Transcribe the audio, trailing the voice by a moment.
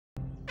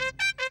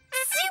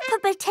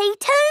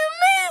Potato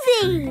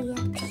movie!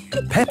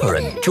 Peppa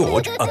and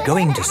George are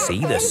going to see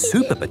the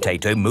Super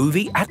Potato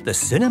movie at the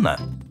cinema.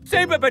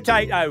 Super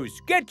Potatoes!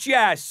 Get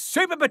your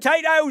Super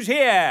Potatoes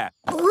here!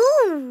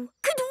 Ooh!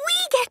 Could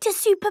we get a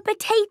Super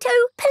Potato,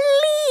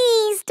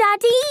 please,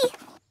 Daddy?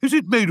 Is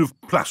it made of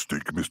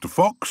plastic, Mr.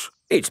 Fox?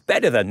 It's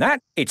better than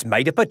that. It's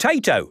made of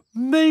potato.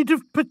 Made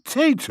of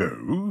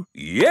potato?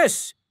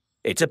 Yes,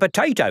 it's a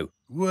potato.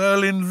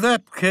 Well, in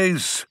that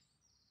case,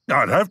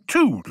 I'll have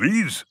two,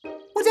 please.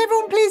 Would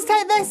everyone please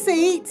take their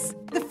seats?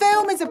 The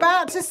film is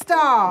about to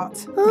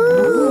start.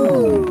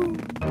 Ooh!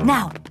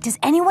 Now, does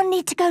anyone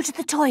need to go to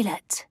the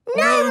toilet?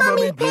 No,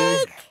 Mummy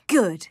Pig!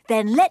 Good,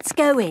 then let's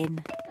go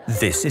in.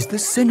 This is the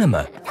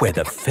cinema, where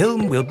the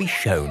film will be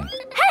shown.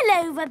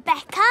 Hello,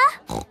 Rebecca.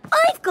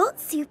 I've got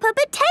Super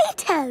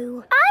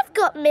Potato. I've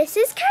got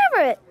Mrs.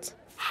 Carrot.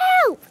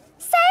 Help!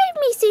 Save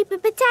me, Super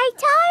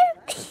Potato!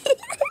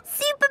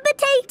 Super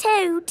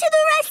Potato, to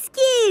the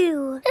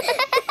rescue!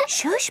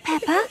 Shush,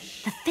 Peppa.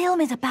 The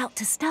film is about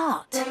to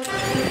start.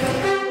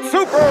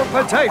 Super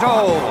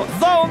Potato,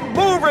 the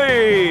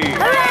movie!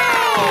 Hooray!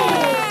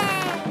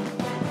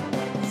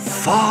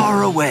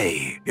 Far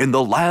away, in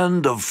the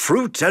land of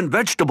fruit and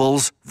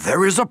vegetables,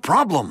 there is a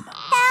problem.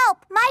 Help!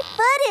 My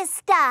foot is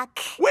stuck.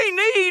 We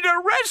need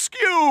a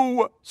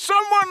rescue!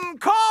 Someone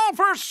call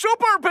for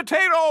Super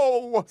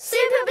Potato!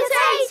 Super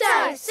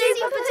Potato!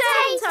 Super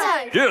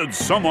Potato! Did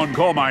someone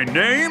call my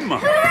name?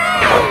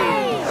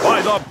 Hooray!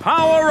 By the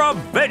power of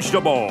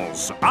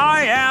vegetables,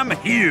 I am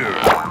here!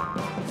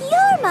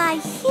 You're my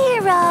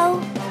hero.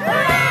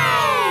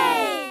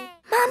 Hooray!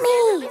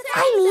 Mummy,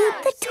 I need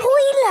the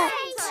toilet.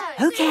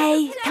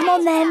 OK, come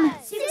on then.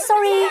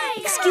 Sorry,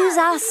 excuse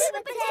us.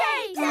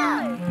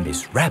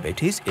 Miss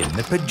Rabbit is in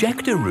the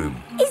projector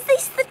room. Is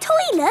this the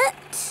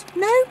toilet?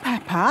 No,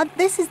 Peppa,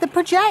 this is the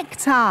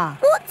projector.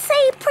 What's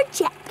a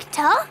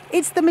projector?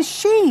 It's the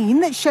machine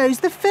that shows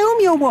the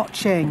film you're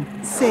watching.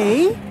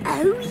 See?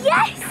 Oh,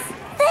 yes!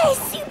 There's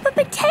Super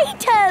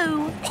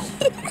Potato!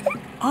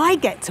 I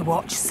get to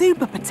watch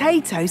Super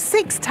Potato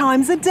 6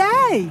 times a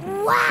day.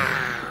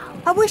 Wow!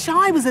 I wish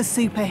I was a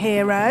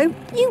superhero.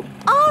 You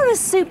are a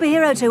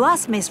superhero to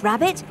us, Miss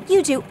Rabbit.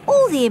 You do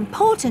all the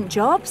important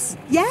jobs.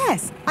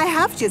 Yes, I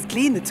have just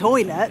cleaned the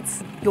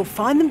toilets. You'll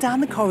find them down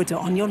the corridor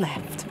on your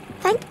left.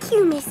 Thank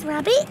you, Miss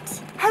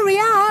Rabbit. Hurry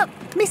up!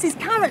 Mrs.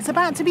 Carrot's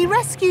about to be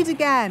rescued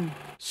again.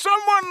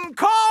 Someone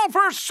call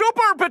for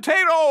Super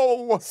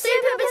Potato!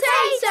 Super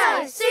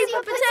Potato!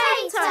 Super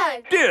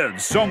Potato!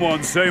 Did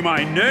someone say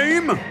my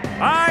name?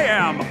 I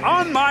am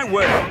on my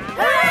way!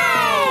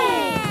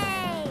 Hooray!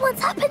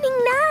 What's happening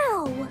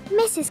now?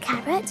 Mrs.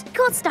 Carrot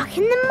got stuck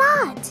in the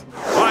mud.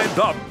 By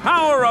the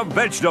power of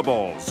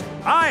vegetables,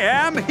 I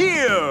am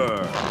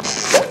here!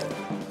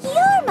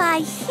 You're my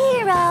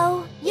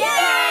hero. Yay!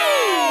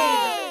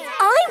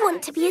 I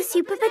want to be a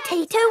Super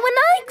Potato when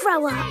I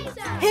grow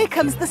up. Here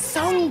comes the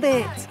song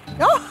bit.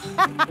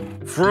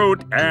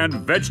 Fruit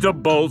and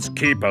vegetables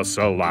keep us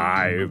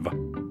alive.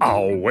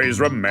 Always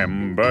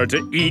remember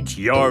to eat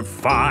your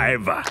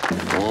 5.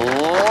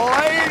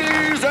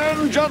 Ladies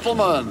and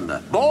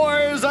gentlemen,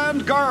 boys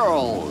and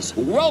girls,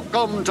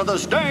 welcome to the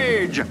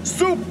stage,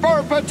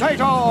 Super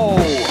Potato!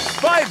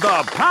 By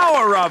the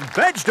power of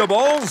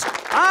vegetables,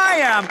 I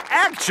am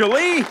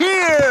actually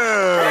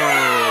here!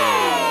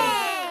 Hooray!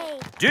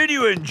 Did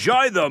you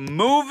enjoy the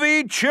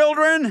movie,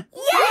 children?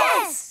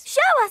 Yes!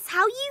 Show us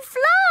how you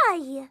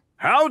fly.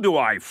 How do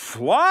I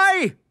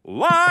fly?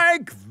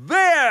 Like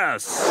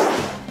this!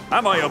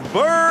 Am I a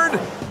bird?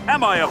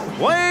 Am I a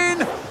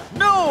plane?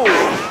 No!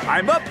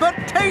 I'm a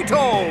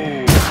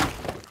potato!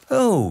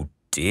 Oh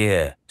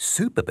dear,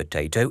 Super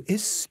Potato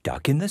is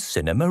stuck in the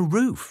cinema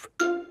roof.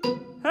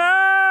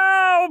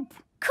 Help!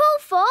 Call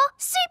for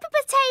Super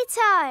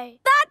Potato.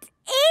 That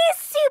is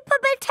Super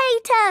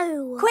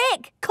Potato.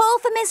 Quick, call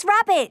for Miss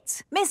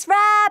Rabbit. Miss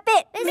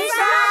Rabbit! Miss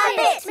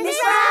Rabbit! Miss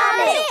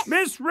Rabbit!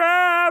 Miss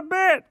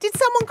Rabbit! Did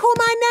someone call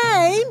my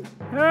name?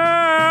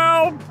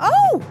 Help!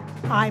 Oh,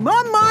 I'm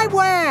on my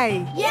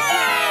way.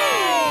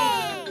 Yay!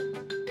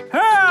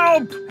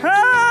 Help!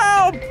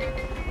 Help!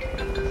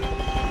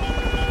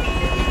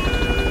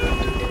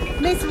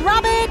 Miss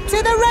Rabbit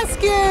to the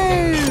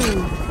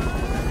rescue!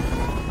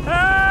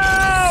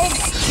 Help!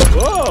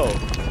 Whoa!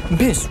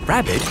 Miss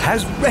Rabbit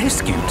has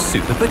rescued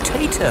Super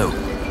Potato.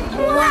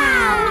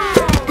 Wow!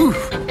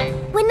 Oof!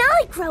 When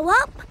I grow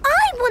up,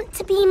 I want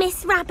to be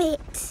Miss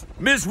Rabbit.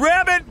 Miss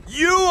Rabbit,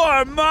 you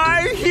are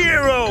my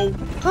hero!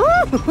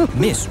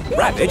 Miss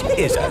Rabbit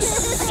is a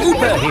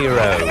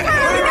superhero.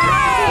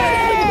 Hooray!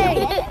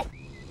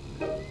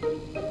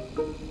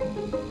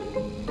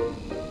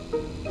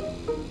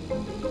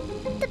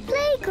 The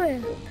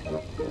playgroup.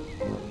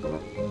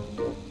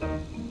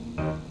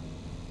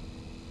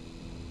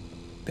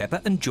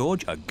 Peppa and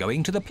George are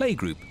going to the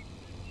playgroup.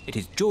 It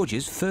is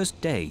George's first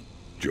day.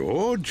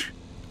 George,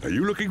 are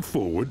you looking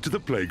forward to the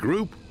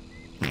playgroup?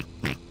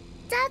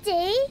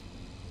 Daddy,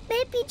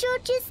 maybe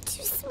George is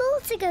too small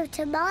to go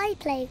to my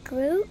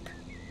playgroup.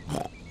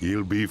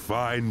 He'll be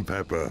fine,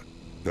 Peppa.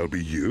 There'll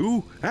be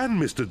you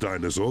and Mr.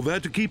 Dinosaur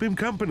there to keep him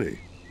company.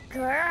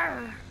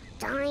 Grrr,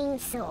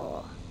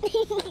 dinosaur.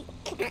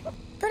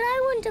 But I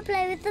want to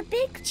play with the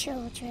big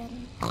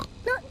children,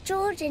 not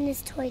George and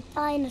his toy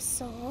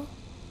dinosaur.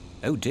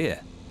 Oh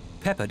dear,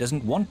 Peppa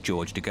doesn't want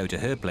George to go to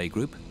her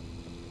playgroup.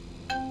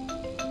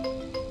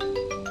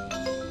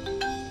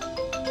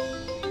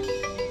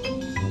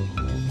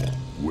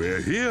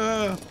 We're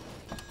here.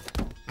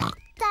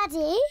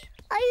 Daddy,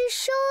 are you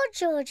sure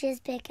George is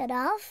big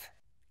enough?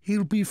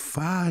 He'll be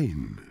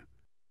fine.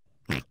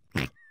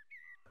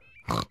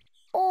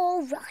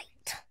 All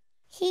right.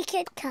 He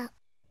can come.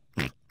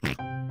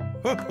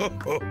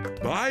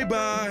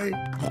 Bye-bye.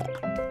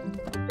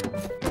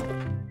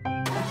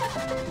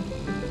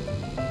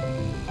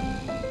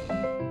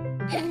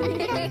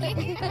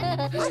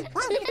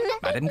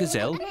 Madame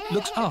Gazelle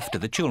looks after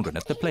the children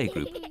at the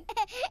playgroup.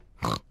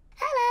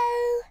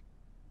 Hello.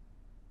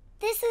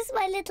 This is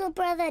my little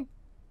brother,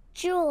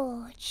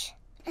 George.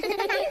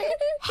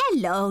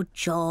 Hello,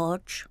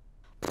 George.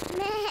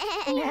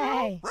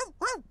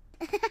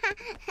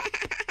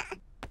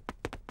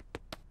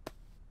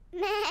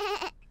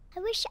 I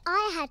wish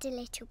I had a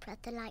little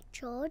brother like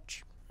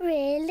George.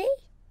 Really?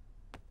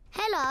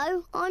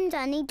 Hello, I'm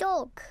Danny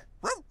Dog.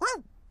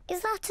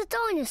 Is that a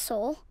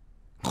dinosaur?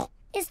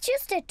 It's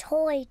just a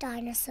toy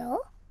dinosaur.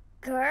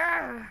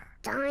 Grrr,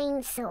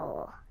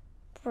 dinosaur.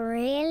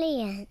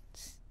 Brilliant.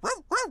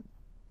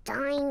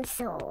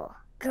 Dinosaur.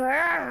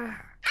 Grrr.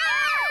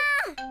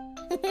 Ah!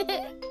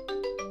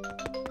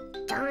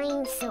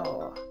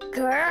 Dinosaur.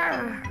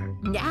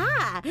 Grrr.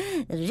 Ah,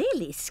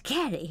 really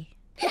scary.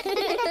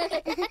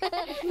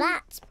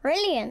 That's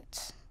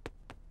brilliant.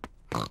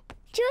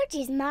 George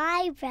is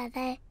my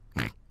brother.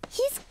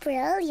 He's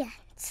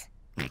brilliant.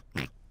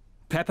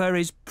 Peppa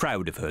is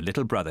proud of her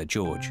little brother,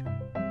 George.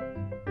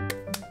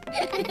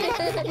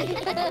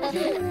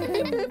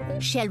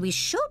 Shall we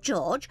show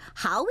George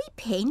how we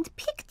paint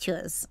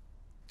pictures?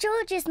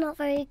 George is not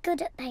very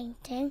good at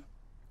painting.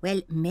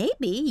 Well,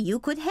 maybe you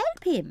could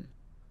help him.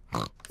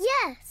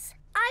 Yes,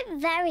 I'm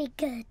very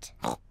good.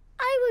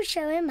 I will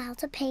show him how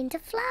to paint a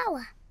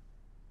flower.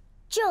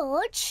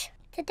 George,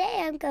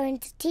 today I'm going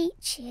to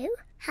teach you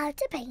how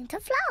to paint a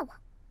flower.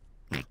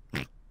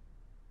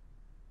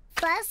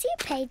 First, you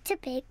paint a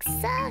big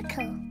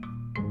circle.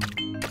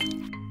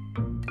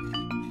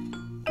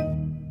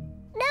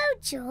 No,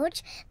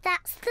 George,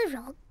 that's the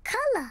wrong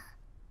colour.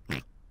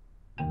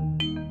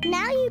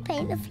 Now you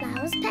paint the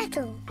flower's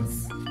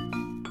petals.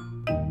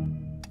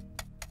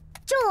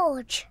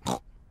 George,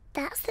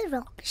 that's the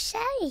wrong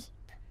shape.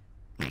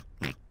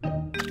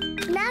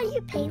 Now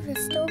you paint the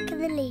stalk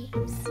and the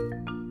leaves.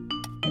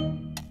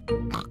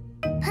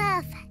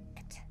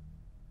 Perfect.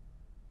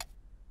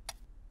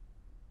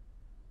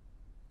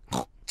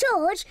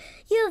 George,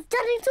 you have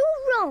done it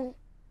all wrong.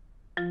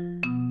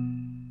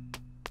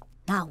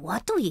 Now,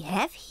 what do we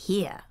have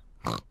here?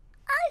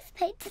 I've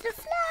painted a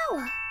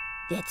flower.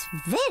 That's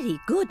very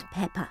good,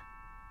 Peppa.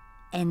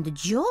 And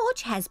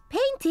George has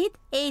painted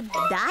a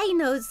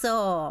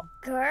dinosaur.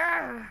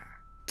 Grrr.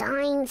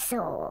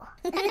 Dinosaur.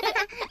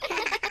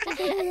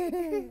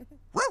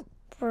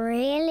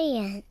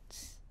 Brilliant.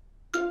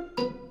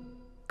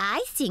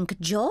 I think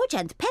George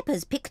and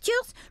Peppa's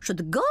pictures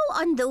should go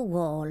on the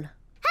wall.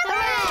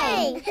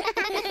 Hooray!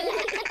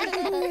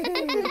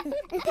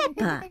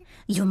 Peppa,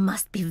 you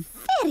must be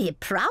very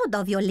proud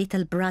of your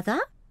little brother.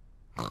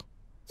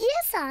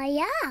 Yes,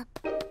 I am.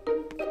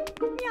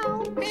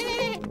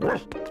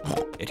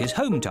 It is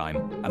home time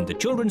and the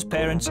children's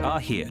parents are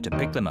here to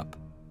pick them up.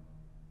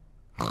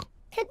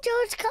 Can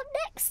George come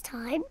next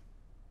time?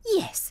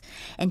 Yes,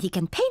 and he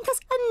can paint us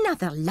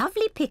another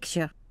lovely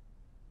picture.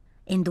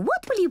 And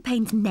what will you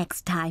paint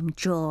next time,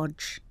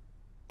 George?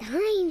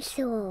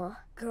 Dinosaur.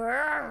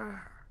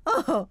 Grrr.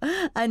 Oh,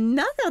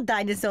 another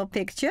dinosaur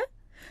picture?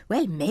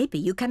 Well, maybe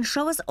you can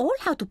show us all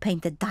how to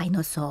paint a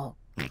dinosaur.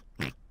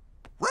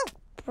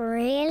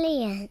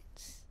 Brilliant.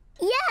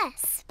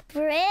 Yes,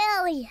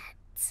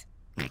 brilliant.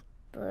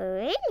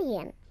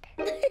 Brilliant.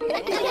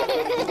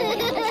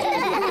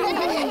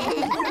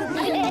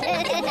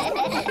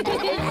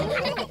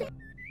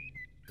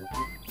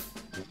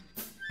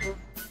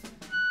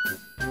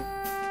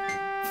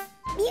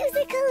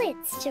 Musical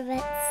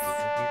instruments.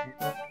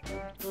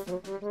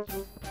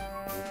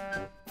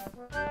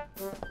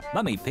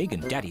 Mummy Pig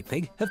and Daddy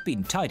Pig have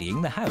been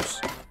tidying the house.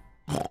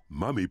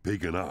 Mummy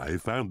Pig and I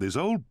found this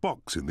old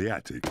box in the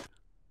attic.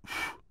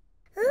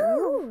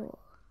 Ooh.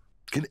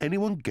 Can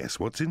anyone guess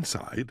what's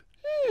inside?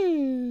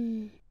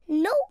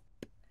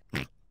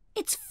 Nope.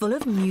 It's full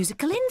of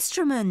musical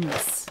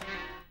instruments.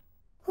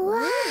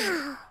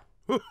 Wow.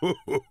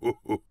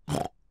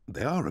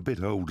 They are a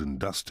bit old and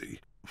dusty.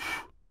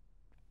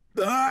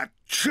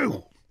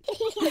 Achoo!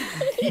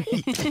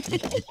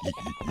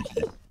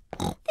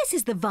 This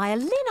is the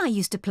violin I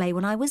used to play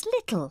when I was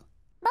little.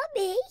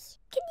 Mummy,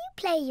 can you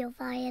play your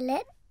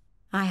violin?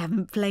 I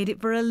haven't played it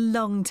for a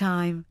long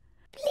time.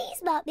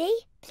 Please, Mummy,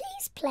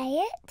 please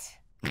play it.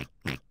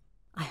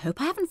 I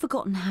hope I haven't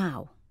forgotten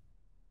how.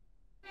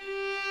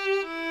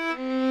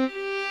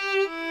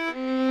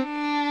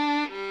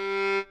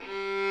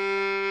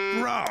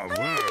 Bravo!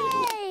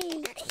 Hey!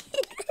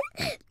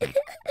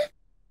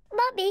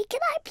 Can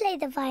I play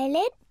the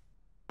violin?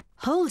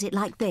 Hold it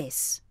like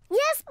this.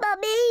 Yes,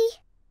 Mummy.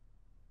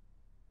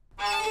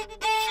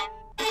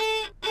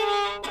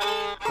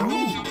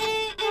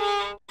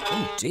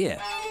 Oh dear,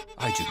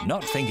 I do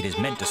not think it is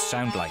meant to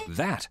sound like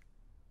that.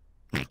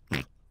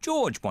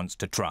 George wants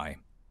to try.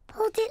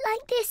 Hold it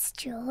like this,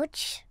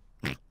 George.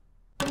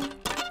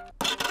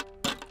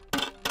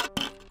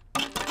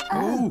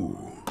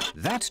 Oh,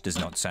 that does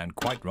not sound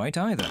quite right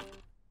either.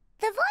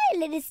 The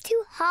violin is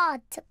too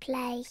hard to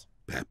play.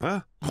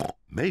 Peppa,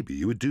 maybe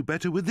you would do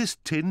better with this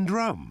tin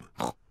drum.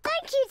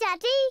 Thank you,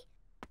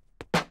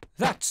 Daddy.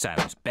 That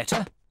sounds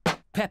better.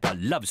 Peppa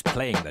loves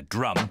playing the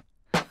drum.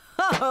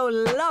 Oh,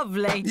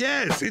 lovely.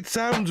 Yes, it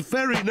sounds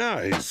very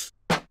nice.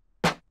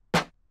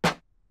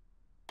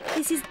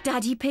 This is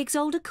Daddy Pig's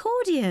old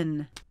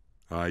accordion.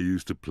 I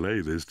used to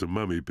play this to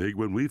Mummy Pig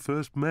when we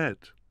first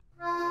met.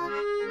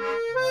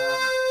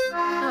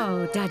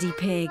 Oh, Daddy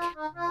Pig.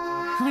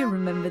 I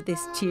remember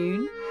this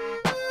tune.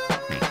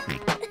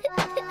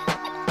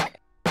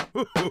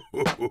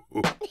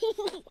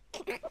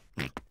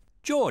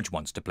 George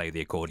wants to play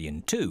the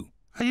accordion too.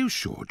 Are you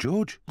sure,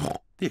 George?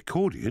 The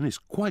accordion is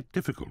quite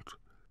difficult.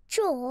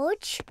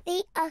 George,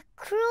 the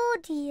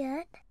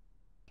accordion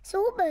is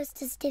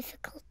almost as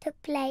difficult to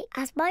play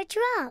as my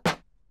drum.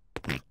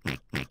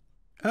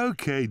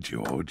 OK,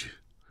 George.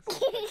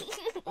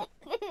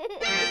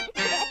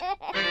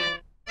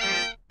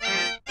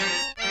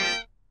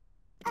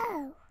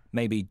 Oh.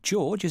 Maybe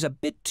George is a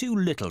bit too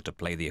little to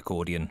play the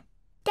accordion.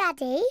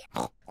 Daddy,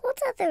 what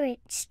other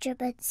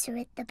instruments are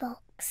in the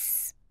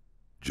box?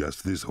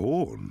 Just this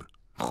horn.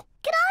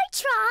 Can I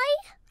try?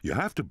 You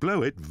have to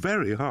blow it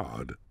very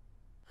hard.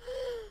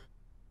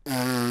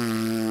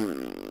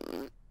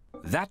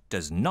 That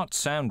does not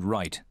sound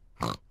right.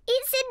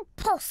 It's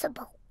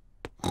impossible.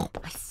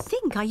 I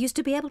think I used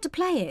to be able to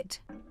play it.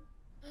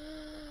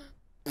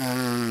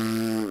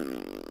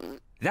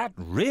 That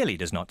really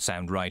does not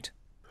sound right.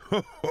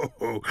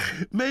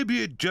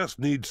 Maybe it just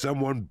needs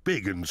someone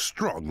big and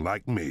strong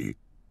like me.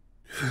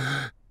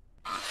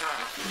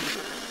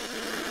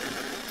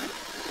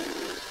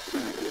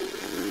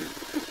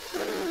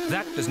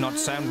 That does not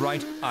sound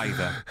right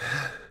either.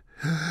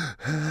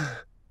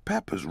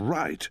 Peppa's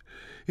right.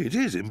 It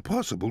is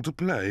impossible to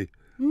play.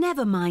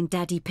 Never mind,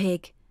 Daddy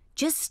Pig.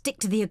 Just stick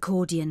to the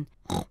accordion.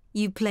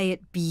 You play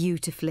it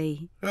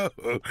beautifully.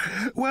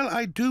 Well,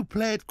 I do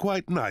play it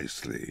quite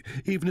nicely,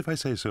 even if I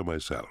say so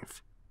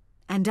myself.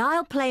 And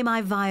I'll play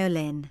my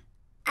violin.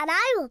 And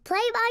I will play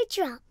my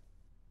drum.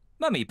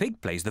 Mummy Pig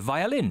plays the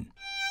violin.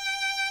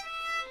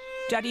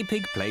 Daddy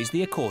Pig plays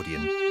the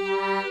accordion.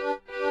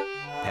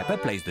 Peppa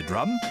plays the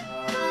drum.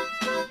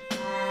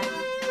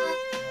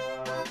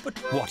 But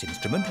what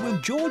instrument will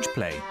George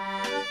play?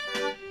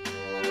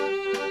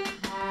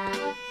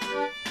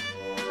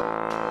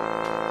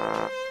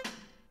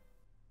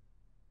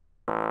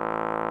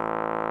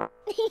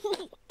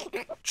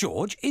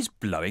 George is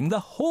blowing the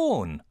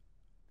horn.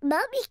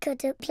 Mummy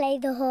couldn't play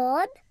the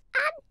horn,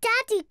 and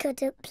Daddy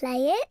couldn't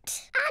play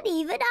it, and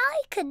even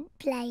I couldn't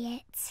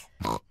play it.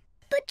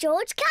 But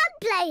George can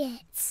play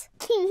it.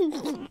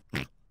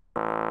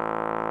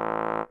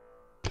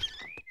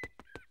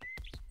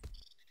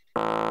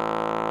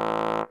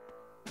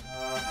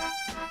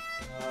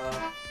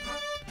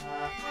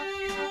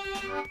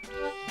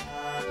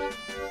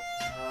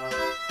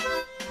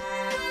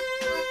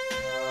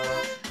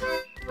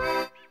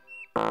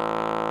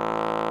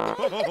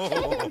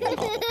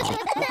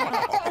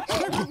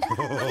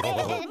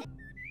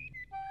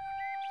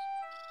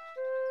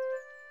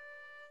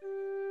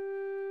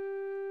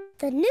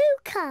 The new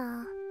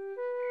car.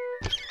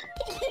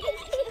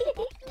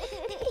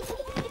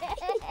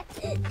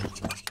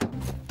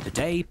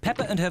 Today,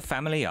 Peppa and her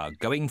family are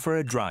going for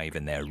a drive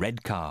in their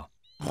red car.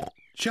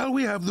 Shall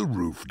we have the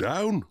roof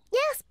down?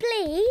 Yes,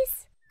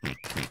 please.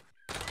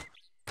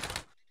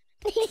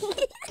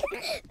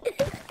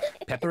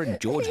 Peppa and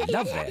George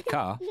love their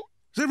car.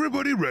 Is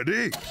everybody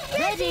ready?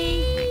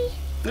 Ready?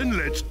 Then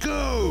let's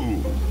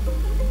go!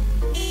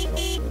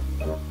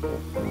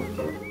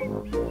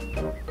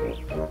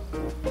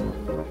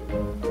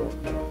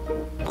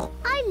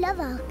 I love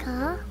our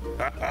car.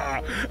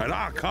 And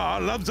our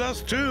car loves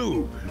us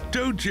too,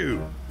 don't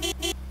you?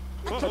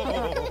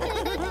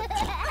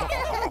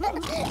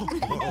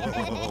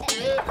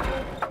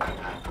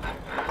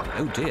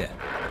 Oh dear,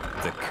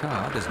 the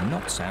car does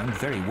not sound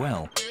very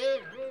well.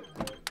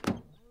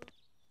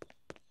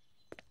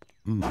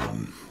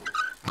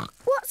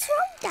 What's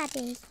wrong,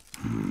 Daddy?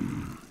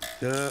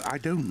 I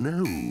don't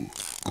know.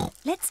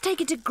 Let's take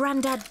it to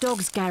Grandad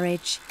Dog's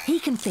garage. He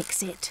can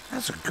fix it.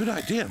 That's a good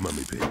idea,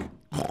 Mummy Pig.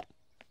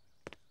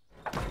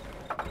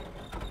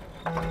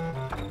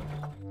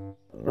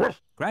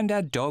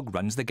 Grandad Dog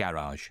runs the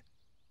garage.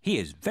 He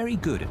is very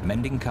good at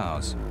mending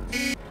cars.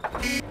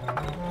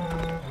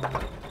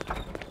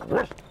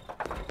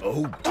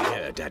 Oh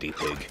dear, Daddy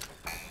Pig.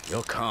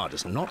 Your car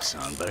does not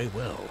sound very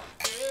well.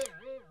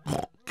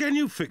 Can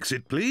you fix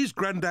it, please,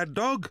 Grandad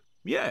Dog?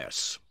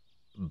 Yes,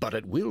 but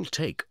it will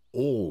take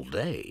all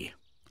day.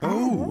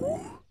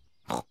 Oh.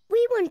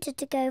 We wanted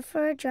to go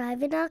for a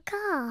drive in our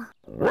car.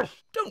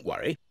 Don't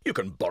worry, you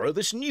can borrow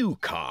this new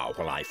car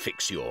while I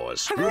fix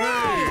yours.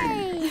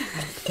 Hooray!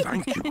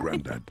 Thank you,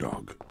 Grandad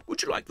Dog.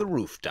 Would you like the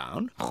roof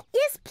down?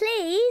 Yes,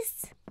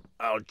 please.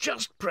 I'll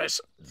just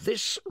press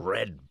this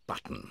red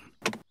button.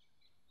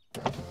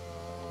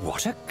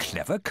 What a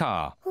clever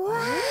car.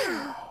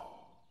 Wow.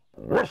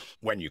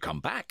 When you come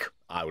back,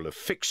 I will have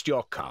fixed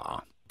your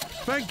car.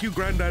 Thank you,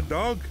 Grandad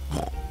Dog.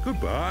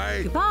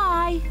 Goodbye.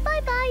 Goodbye.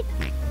 Bye-bye.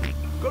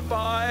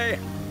 Goodbye.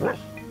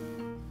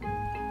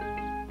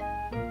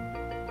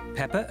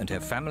 Peppa and her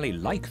family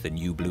like the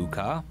new blue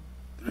car.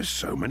 There's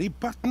so many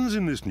buttons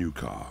in this new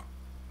car.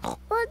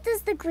 What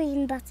does the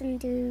green button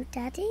do,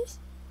 Daddy?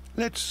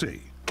 Let's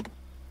see.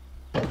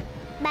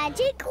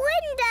 Magic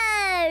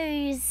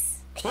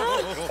windows!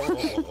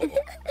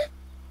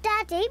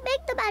 Daddy,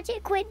 make the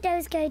magic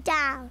windows go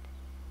down.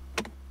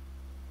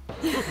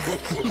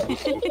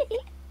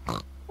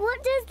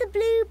 What does the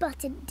blue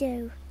button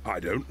do? I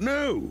don't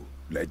know.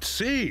 Let's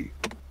see.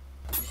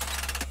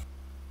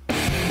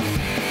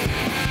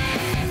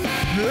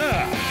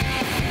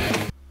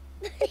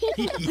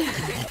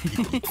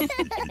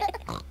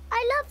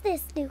 I love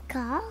this new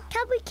car.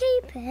 Can we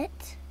keep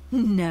it?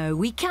 No,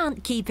 we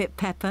can't keep it,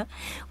 Peppa.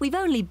 We've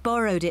only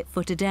borrowed it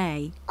for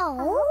today.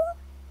 Oh?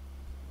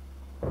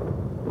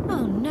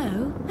 Oh,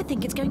 no. I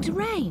think it's going to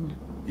rain.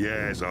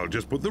 Yes, I'll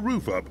just put the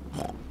roof up.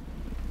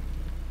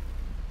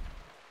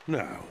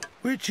 Now,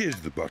 which is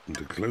the button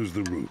to close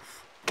the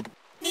roof?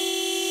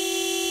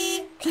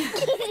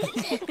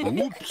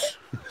 Oops,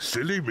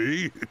 silly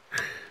me.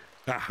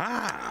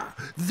 Aha!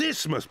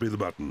 This must be the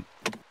button.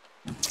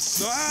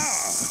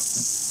 Ah!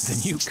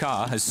 The new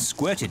car has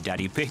squirted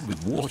Daddy Pig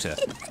with water.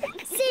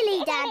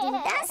 Silly Daddy,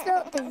 that's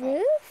not the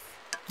roof.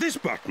 This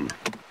button.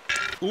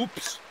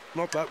 Oops,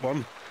 not that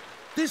one.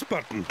 This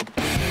button.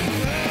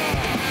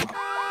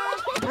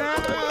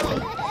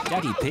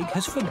 Daddy Pig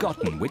has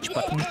forgotten which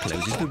button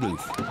closes the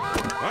roof.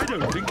 I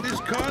don't think this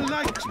car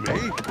likes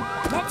me.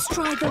 Let's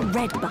try the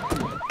red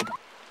button.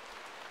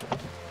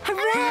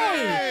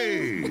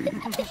 Hooray!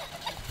 Hey!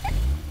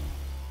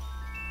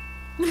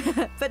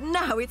 But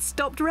now it's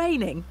stopped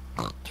raining.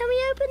 Can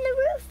we open the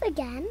roof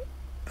again?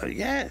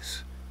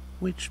 Yes.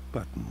 Which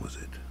button was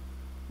it?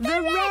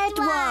 The red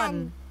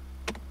one!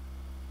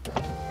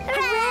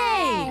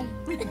 Hooray!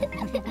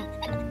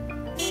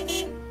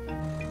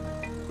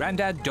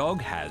 Grandad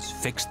Dog has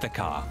fixed the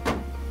car.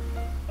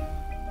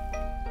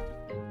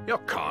 Your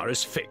car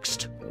is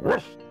fixed.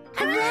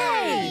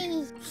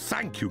 Hooray!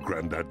 Thank you,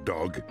 Grandad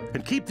Dog.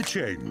 And keep the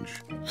change.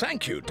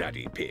 Thank you,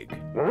 Daddy Pig.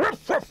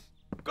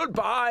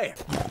 Goodbye.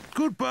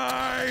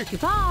 Goodbye.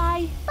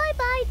 Goodbye.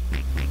 Bye-bye.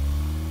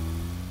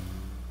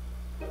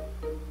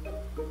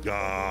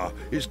 Ah,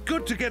 it's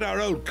good to get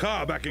our old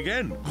car back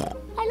again.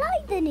 I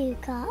like the new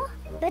car,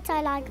 but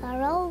I like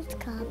our old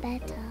car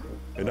better.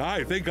 And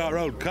I think our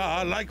old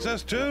car likes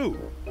us too.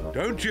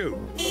 Don't you?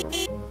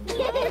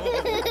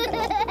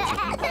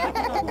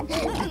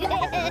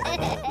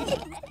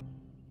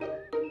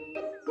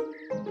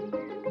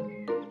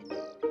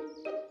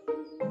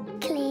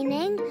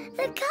 Cleaning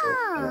the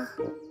car.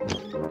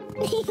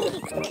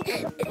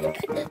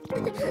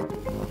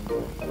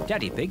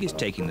 Daddy Pig is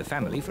taking the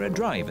family for a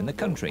drive in the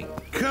country.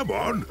 Come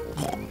on.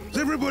 Is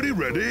everybody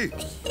ready?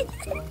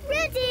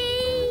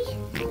 Ready?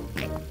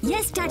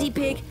 Yes, Daddy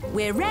Pig,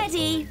 we're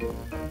ready.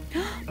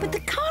 But the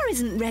car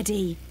isn't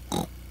ready.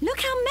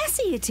 Look how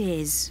messy it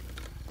is.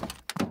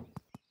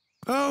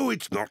 Oh,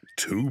 it's not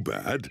too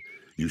bad.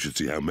 You should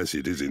see how messy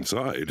it is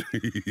inside.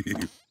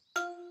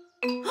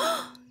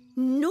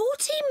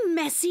 Naughty,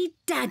 messy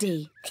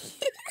Daddy.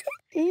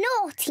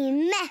 Naughty,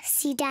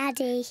 messy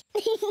Daddy.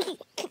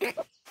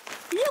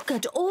 Look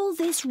at all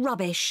this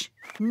rubbish.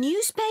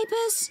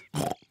 Newspapers,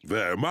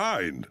 They're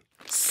mine.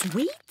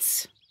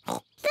 sweets,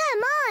 They're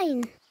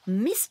mine.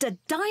 Mr.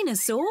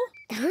 Dinosaur.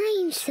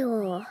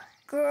 Dinosaur.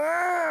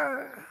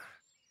 Grrr.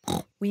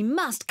 We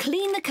must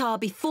clean the car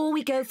before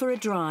we go for a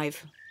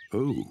drive.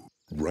 Oh,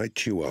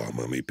 right you are,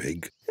 Mummy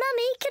Pig.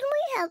 Mummy, can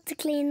we help to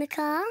clean the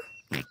car?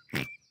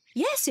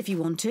 Yes, if you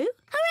want to.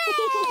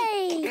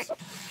 Hooray!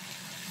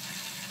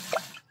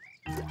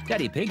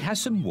 Daddy Pig has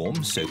some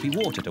warm, soapy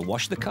water to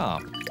wash the car.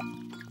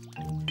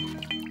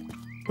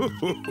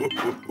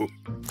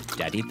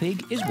 Daddy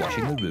Pig is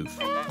washing the roof.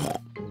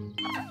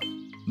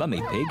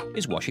 Mummy Pig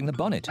is washing the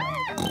bonnet.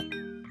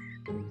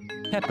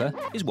 Peppa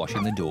is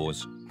washing the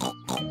doors.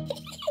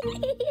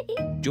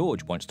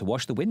 George wants to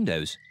wash the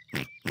windows.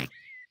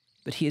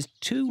 But he is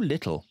too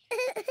little.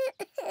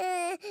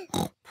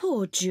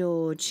 Poor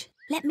George.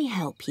 Let me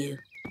help you.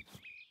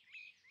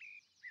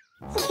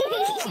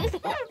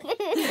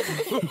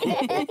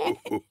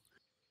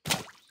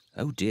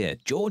 Oh dear,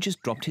 George has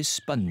dropped his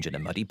sponge in a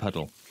muddy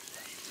puddle.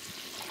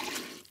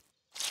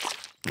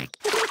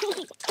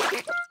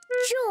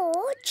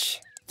 George,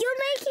 you're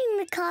making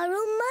the car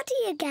all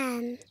muddy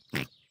again.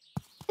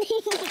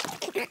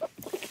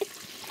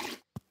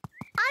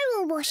 I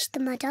will wash the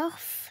mud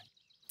off.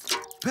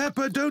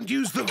 Peppa, don't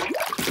use the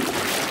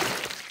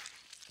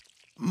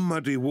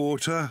muddy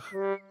water.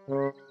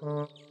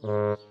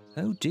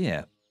 Oh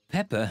dear,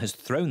 Peppa has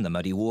thrown the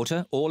muddy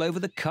water all over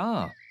the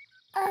car.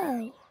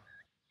 Oh.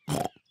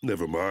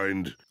 Never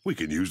mind. We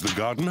can use the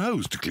garden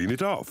hose to clean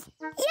it off.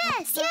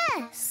 Yes,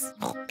 yes.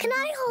 Can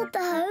I hold the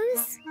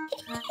hose?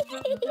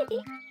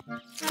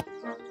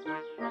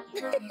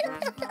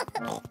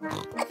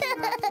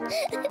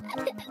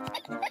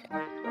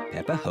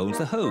 Peppa holds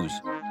the hose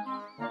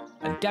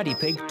and Daddy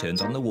Pig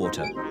turns on the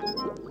water.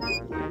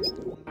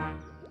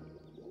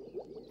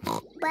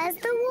 Where's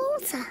the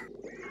water?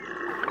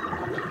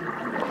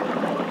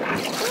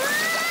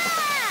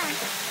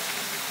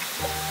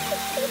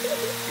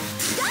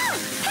 Ah!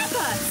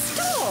 Peppa,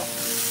 stop!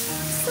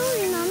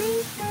 Sorry, Mummy.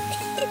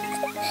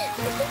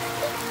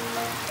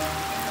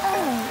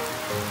 Oh.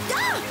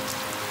 Ah!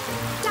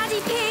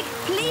 Daddy Pig,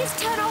 please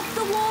turn off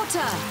the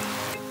water.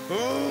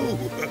 Oh!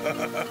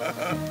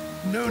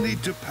 No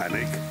need to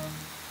panic.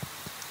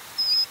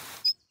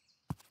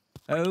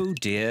 Oh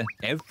dear,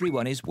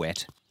 everyone is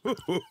wet.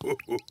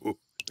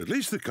 At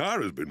least the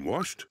car has been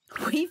washed.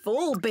 We've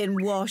all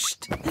been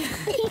washed.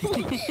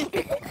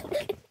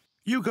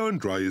 You go and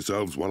dry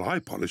yourselves while I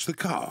polish the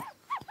car.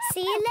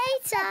 See you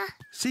later.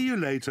 See you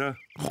later.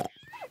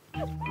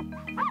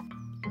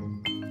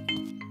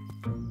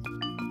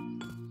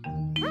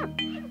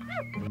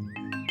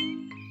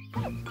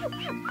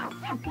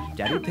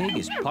 Daddy Pig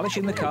is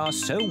polishing the car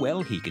so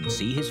well he can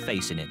see his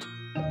face in it.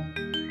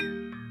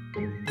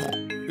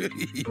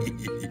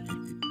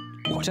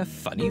 What a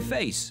funny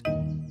face.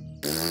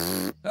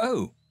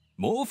 Oh,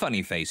 more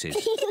funny faces.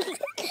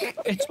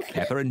 It's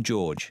Peppa and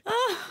George.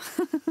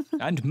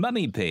 And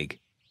Mummy Pig.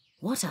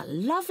 What a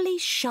lovely,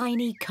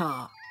 shiny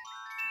car.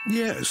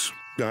 Yes,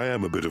 I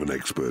am a bit of an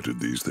expert at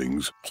these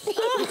things.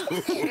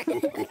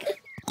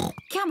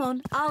 Come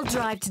on, I'll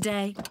drive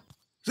today.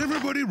 Is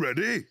everybody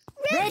ready?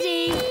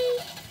 Ready?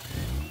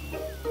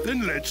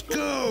 Then let's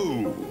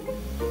go!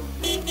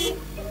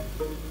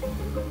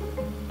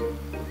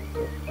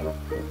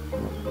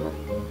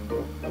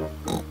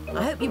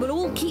 I hope you will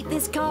all keep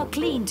this car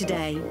clean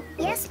today.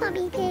 Yes,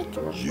 Mummy Pig.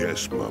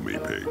 Yes, Mummy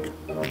Pig.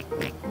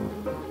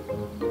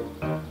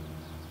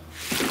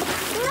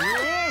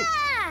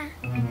 Ah!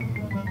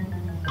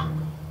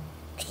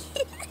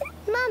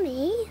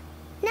 Mummy,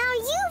 now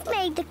you've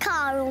made the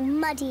car all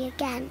muddy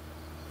again.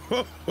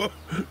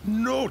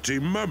 Naughty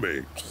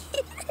Mummy.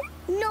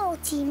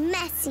 Naughty,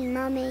 messy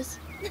Mummy.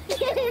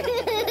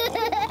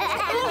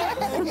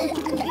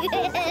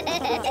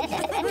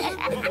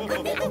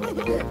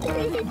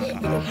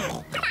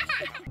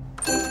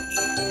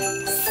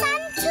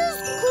 Santa's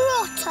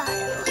grotto.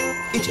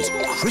 It is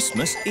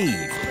Christmas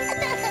Eve.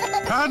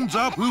 Hands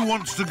up who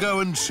wants to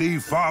go and see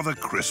Father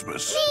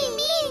Christmas.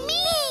 Me.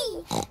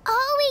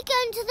 Are we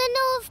going to the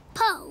North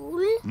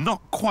Pole?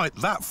 Not quite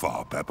that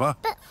far, Peppa.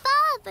 But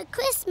Father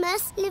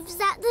Christmas lives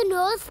at the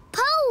North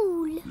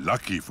Pole.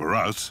 Lucky for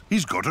us,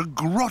 he's got a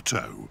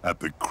grotto at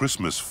the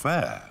Christmas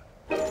fair.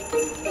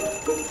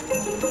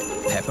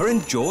 Peppa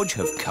and George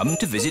have come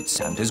to visit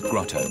Santa's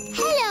grotto.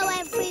 Hello,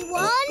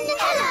 everyone.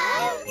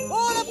 Hello.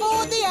 All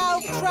aboard the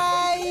elf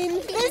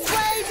train. This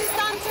way to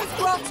Santa's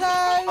grotto.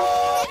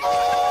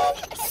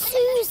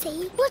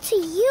 Susie, what are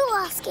you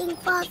asking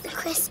Father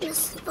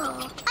Christmas for?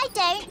 I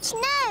don't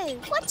know.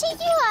 What are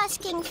you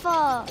asking for?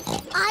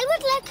 I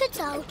would like a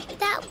doll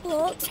that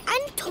walks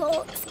and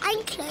talks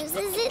and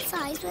closes its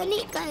eyes when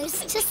it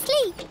goes to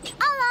sleep.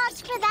 I'll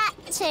ask for that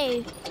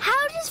too.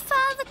 How does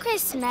Father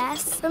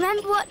Christmas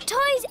remember what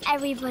toys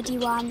everybody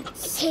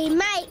wants? He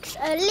makes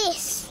a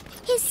list.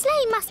 His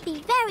sleigh must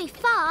be very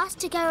fast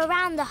to go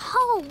around the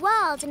whole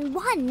world in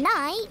one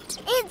night.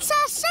 It's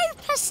a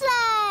super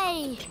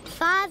sleigh!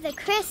 Father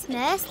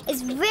Christmas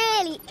is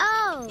really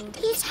old.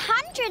 He's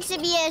hundreds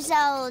of years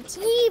old.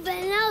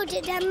 Even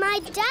older than my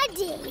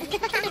daddy.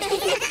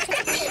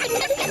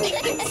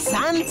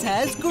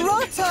 Santa's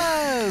grotto.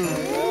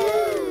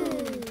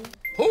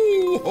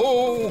 Ho,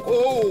 ho,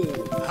 ho!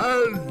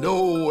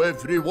 Hello,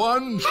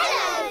 everyone.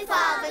 Hello,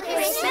 Father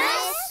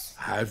Christmas.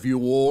 Have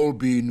you all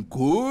been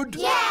good?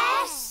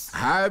 Yes.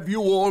 Have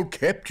you all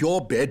kept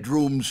your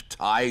bedrooms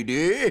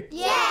tidy?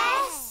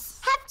 Yes.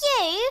 Have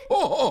you?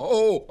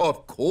 Oh,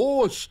 of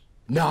course.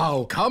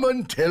 Now, come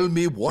and tell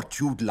me what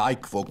you'd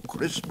like for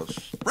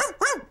Christmas.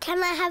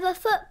 Can I have a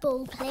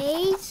football,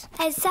 please?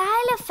 A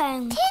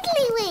xylophone.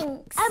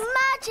 Tiddlywinks. A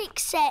magic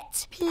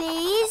set,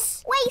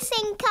 please.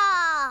 Racing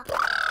car.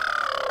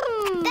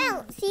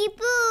 Bouncy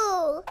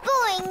ball.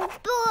 Boing,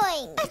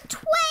 boing. A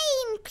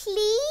twain,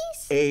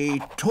 please. A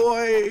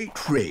toy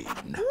train.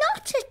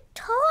 Not a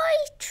toy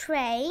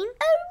train.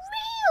 A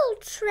real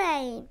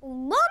train.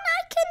 One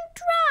I can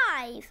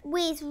drive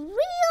with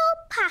real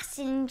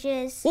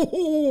passengers.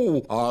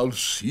 Oh, I'll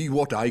see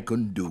what I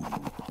can do.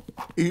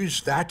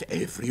 Is that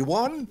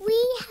everyone?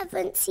 We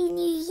haven't seen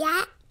you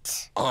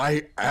yet.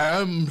 I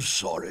am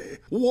sorry.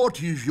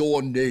 What is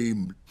your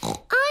name?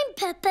 I'm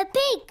Peppa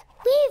Pig.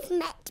 We've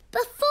met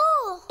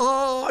before.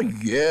 Ah,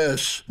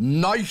 yes.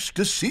 Nice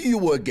to see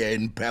you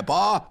again,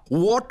 Peppa.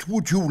 What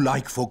would you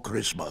like for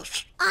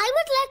Christmas? I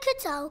would like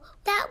a doll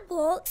that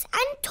walks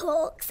and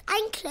talks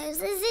and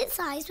closes its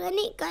eyes when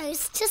it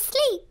goes to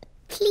sleep.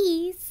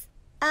 please.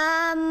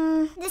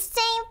 The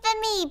same for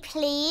me,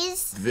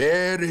 please.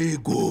 Very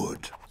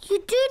good.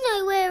 You do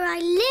know where I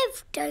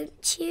live,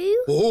 don't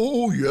you?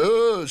 Oh,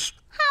 yes.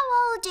 How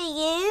old are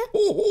you?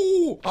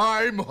 Oh,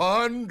 I'm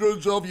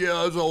hundreds of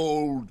years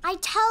old. I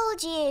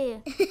told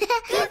you.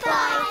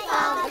 Goodbye,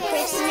 Father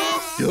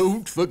Christmas.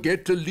 Don't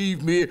forget to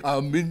leave me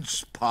a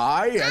mince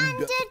pie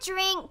and... a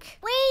drink.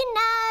 We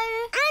know.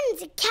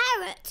 And a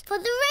carrot for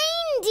the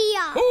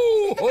reindeer.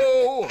 Ho,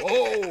 ho, ho!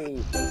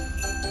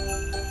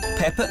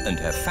 Peppa and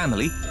her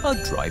family are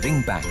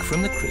driving back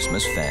from the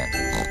Christmas fair.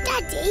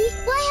 Daddy,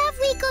 why have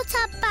we got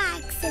our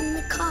bags in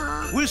the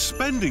car? We're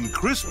spending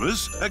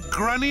Christmas at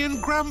Granny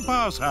and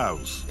Grandpa's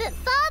house. But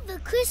Father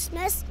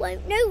Christmas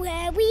won't know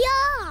where we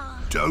are.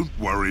 Don't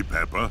worry,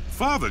 Peppa.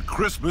 Father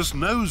Christmas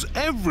knows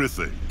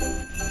everything.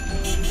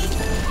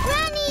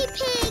 Granny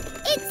Pig,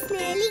 it's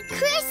nearly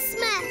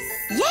Christmas.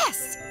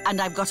 Yes,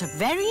 and I've got a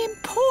very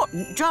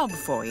important job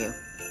for you.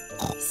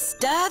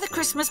 Stir the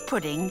Christmas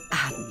pudding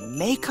and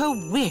make a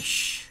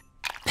wish.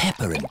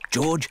 Peppa and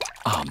George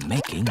are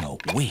making a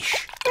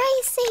wish.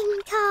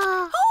 Racing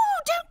car.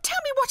 Oh, don't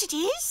tell me what it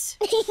is.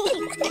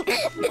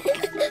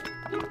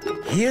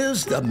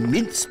 Here's the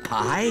mince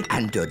pie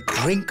and a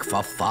drink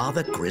for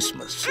Father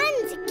Christmas.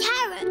 And a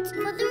carrot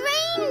for the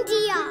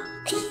reindeer.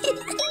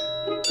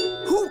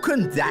 Who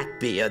can that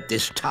be at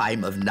this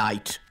time of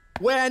night?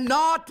 We're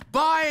not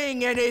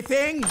buying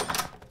anything.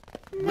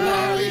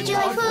 Merry,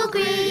 joyful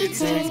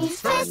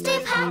greetings,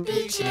 festive,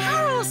 happy cheer.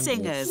 Carol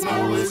singers.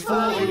 Always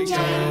falling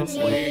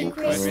gently in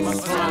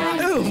Christmas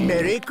time. Oh,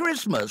 Merry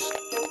Christmas.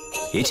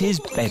 It is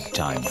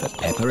bedtime for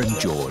Peppa and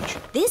George.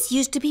 This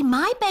used to be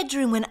my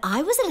bedroom when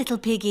I was a little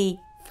piggy.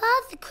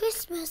 Father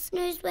Christmas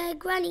knows where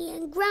Granny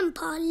and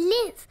Grandpa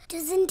live,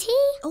 doesn't he?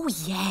 Oh,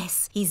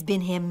 yes. He's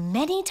been here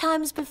many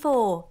times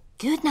before.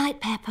 Good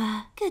night,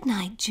 Peppa. Good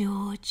night,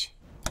 George.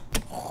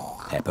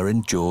 Peppa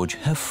and George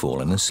have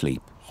fallen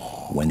asleep.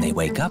 When they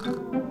wake up,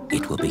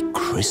 it will be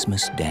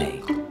Christmas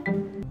Day.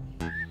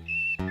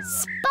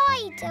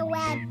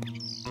 Spiderweb.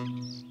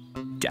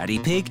 Daddy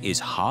Pig is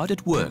hard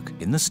at work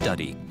in the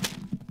study.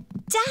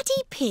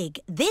 Daddy Pig,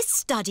 this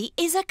study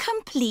is a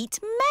complete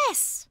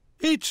mess.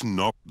 It's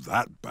not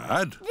that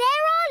bad. There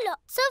are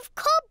lots of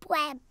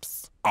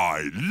cobwebs.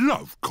 I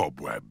love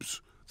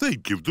cobwebs. They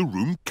give the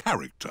room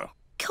character.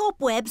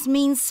 Cobwebs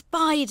mean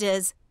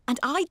spiders, and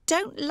I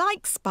don't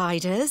like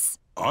spiders.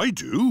 I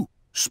do.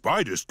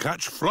 Spiders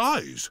catch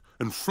flies,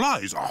 and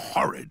flies are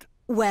horrid.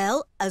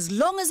 Well, as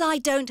long as I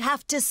don't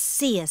have to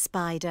see a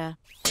spider.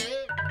 A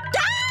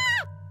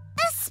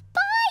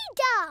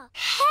spider!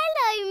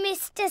 Hello,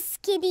 Mr.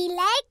 Skinny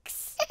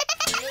Legs.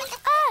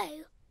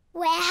 Oh,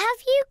 where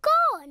have you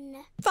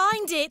gone?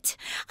 Find it.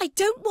 I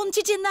don't want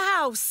it in the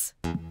house.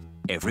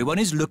 Everyone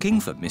is looking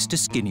for Mr.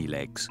 Skinny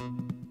Legs.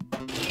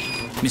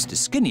 Mr.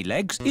 Skinny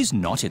Legs is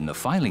not in the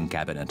filing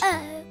cabinet.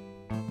 Oh.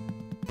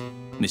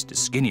 Mr.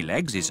 Skinny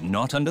Legs is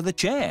not under the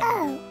chair.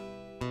 Oh.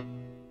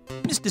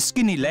 Mr.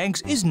 Skinny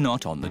Legs is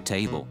not on the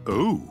table.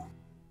 Oh.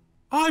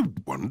 I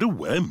wonder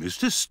where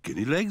Mr.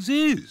 Skinny Legs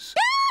is.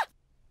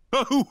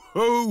 Ho,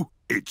 ho!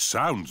 It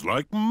sounds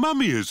like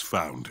Mummy has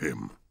found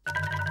him.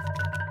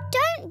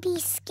 Don't be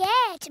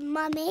scared,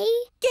 Mummy.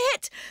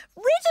 Get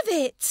rid of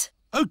it.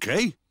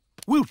 OK.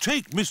 We'll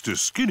take Mr.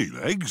 Skinny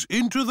Legs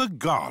into the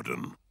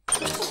garden.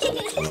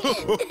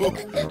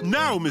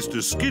 Now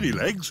Mr. Skinny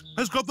Legs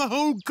has got the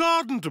whole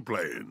garden to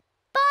play in.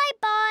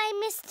 Bye-bye,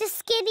 Mr.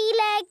 Skinny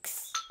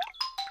Legs.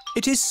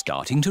 It is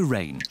starting to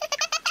rain.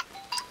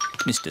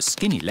 Mr.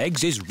 Skinny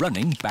Legs is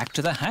running back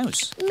to the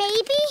house. Maybe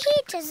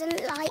he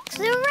doesn't like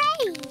the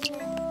rain.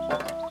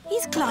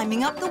 He's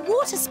climbing up the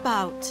water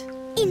spout.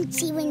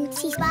 Incy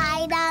Wincy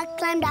Spider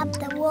climbed up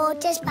the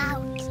water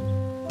spout.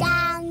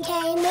 Down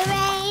came the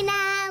rain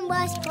and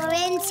washed poor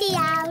Incy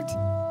out.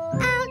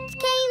 Out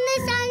came the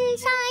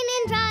sunshine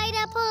and dried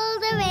up all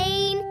the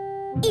rain.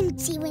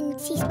 Incy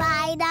Wincy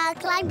Spider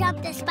climbed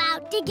up the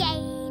spout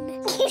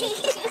again.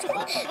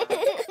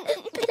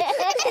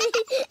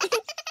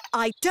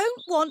 I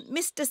don't want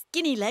Mr.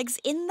 Skinny Legs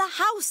in the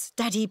house,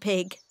 Daddy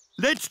Pig.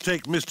 Let's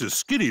take Mr.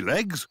 Skinny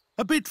Legs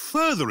a bit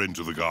further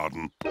into the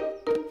garden.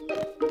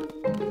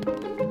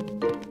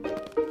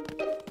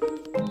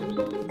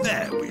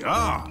 There we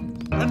are.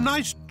 A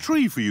nice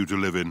tree for you to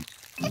live in.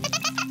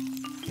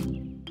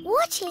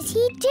 What is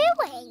he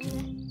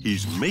doing?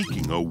 He's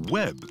making a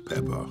web,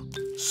 Peppa.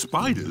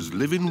 Spiders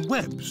live in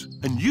webs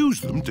and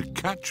use them to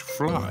catch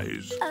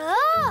flies.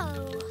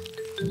 Oh,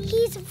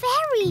 he's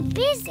very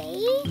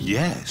busy.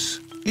 Yes,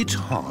 it's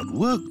hard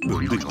work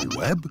building a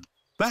web.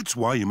 That's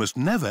why you must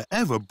never,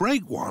 ever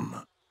break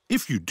one.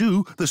 If you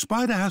do, the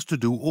spider has to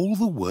do all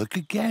the work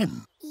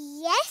again.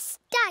 Yes,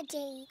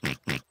 Daddy.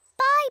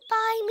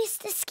 Bye-bye,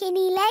 Mr.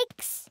 Skinny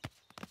Legs.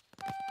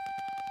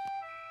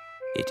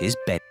 It is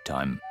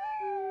bedtime.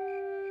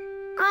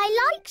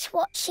 I liked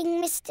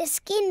watching Mr.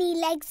 Skinny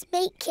Legs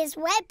make his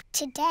web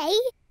today.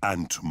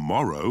 And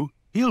tomorrow,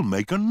 he'll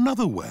make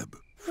another web.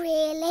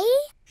 Really?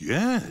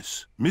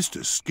 Yes,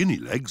 Mr. Skinny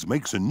Legs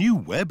makes a new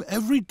web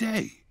every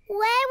day. Where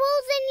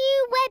will the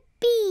new web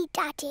be,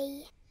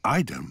 Daddy?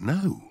 I don't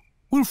know.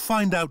 We'll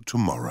find out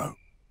tomorrow.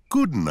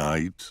 Good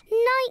night.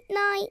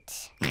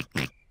 Night-night.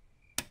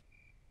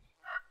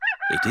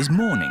 It is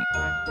morning.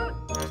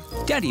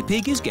 Daddy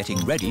Pig is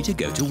getting ready to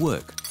go to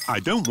work. I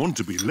don't want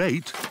to be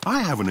late. I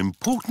have an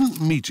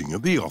important meeting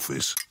at the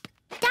office.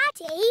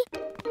 Daddy,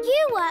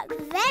 you work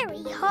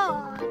very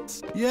hard.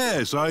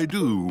 Yes, I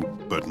do,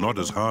 but not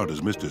as hard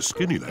as Mr.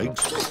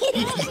 Skinnylegs.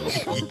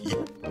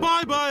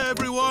 Bye-bye,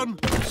 everyone.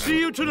 See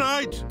you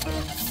tonight.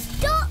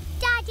 Stop,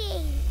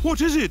 Daddy.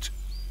 What is it?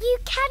 You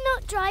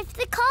cannot drive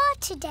the car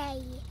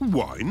today.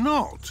 Why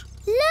not?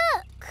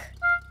 Look.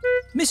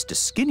 Mr.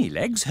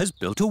 Skinnylegs has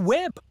built a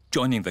web,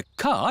 joining the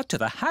car to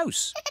the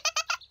house.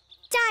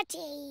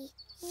 Daddy,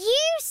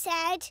 you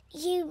said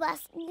you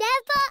must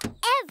never,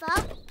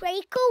 ever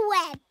break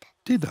a web.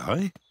 Did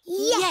I?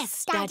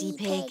 Yes, Daddy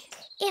Pig.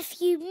 If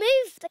you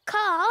move the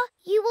car,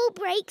 you will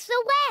break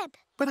the web.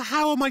 But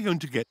how am I going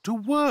to get to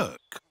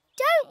work?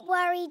 Don't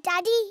worry,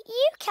 Daddy.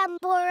 You can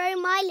borrow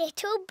my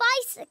little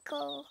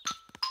bicycle.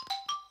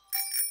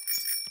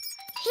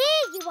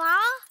 Here you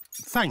are.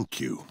 Thank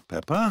you,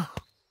 Peppa.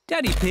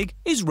 Daddy Pig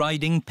is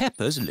riding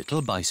Peppa's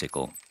little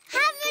bicycle.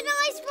 Have a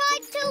nice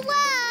ride to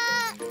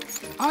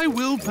work. I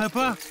will,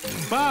 Peppa.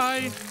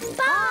 Bye.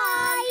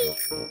 Bye.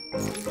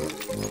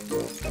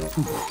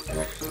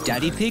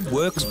 Daddy Pig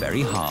works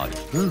very hard.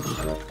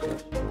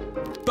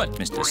 But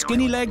Mr.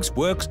 Skinnylegs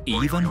works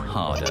even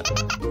harder.